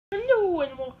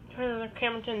and welcome to another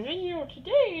Camerton video.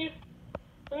 Today, you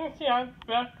can see I have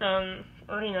background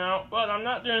right now, but I'm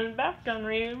not doing a background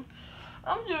review.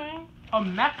 I'm doing a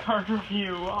Mecard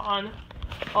review on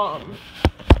a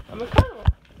Mecardimal,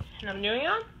 and I'm doing it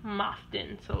on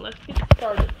Mothton. So let's get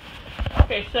started.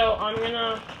 Okay, so I'm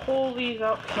gonna pull these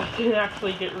out because I didn't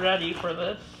actually get ready for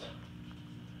this.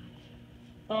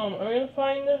 I'm gonna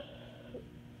find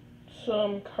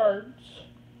some cards.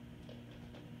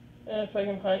 If I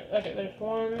can find, okay, there's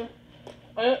one.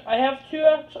 I have two.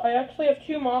 I actually have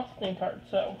two Mothton cards.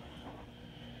 So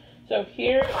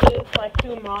here is my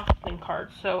two Mothton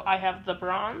cards. So I have the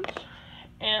bronze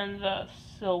and the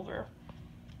silver.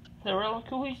 They're really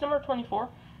cool. He's number 24.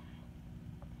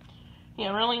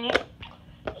 Yeah, really neat.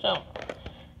 So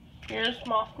here's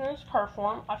Mothton in his card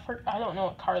form. I don't know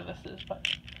what card this is, but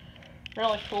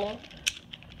really cool.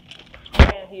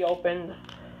 And he opened.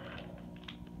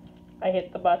 I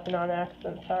hit the button on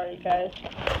accident, sorry guys.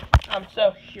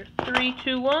 So here, 3,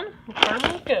 2, 1,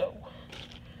 Mecardimal, go.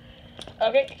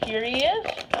 Okay, here he is.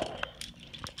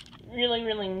 Really,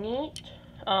 really neat.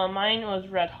 Mine was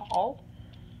Red Hall.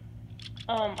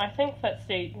 I think that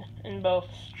stayed in both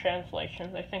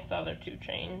translations. I think the other two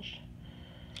changed.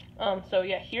 So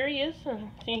yeah, here he is.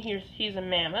 See, he's a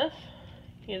mammoth.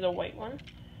 He's a white one.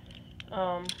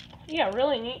 Yeah,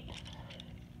 really neat.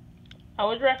 I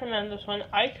would recommend this one.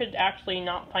 I could actually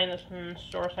not find this in the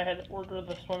store, so I had to order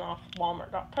this one off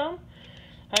Walmart.com.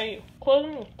 I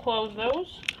close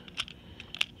those,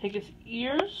 take his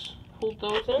ears, fold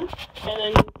those in,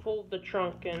 and then fold the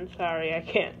trunk in. Sorry, I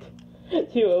can't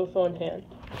do it with one hand.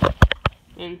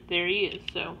 And there he is.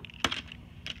 So,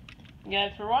 you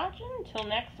guys for watching. Until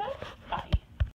next time, bye.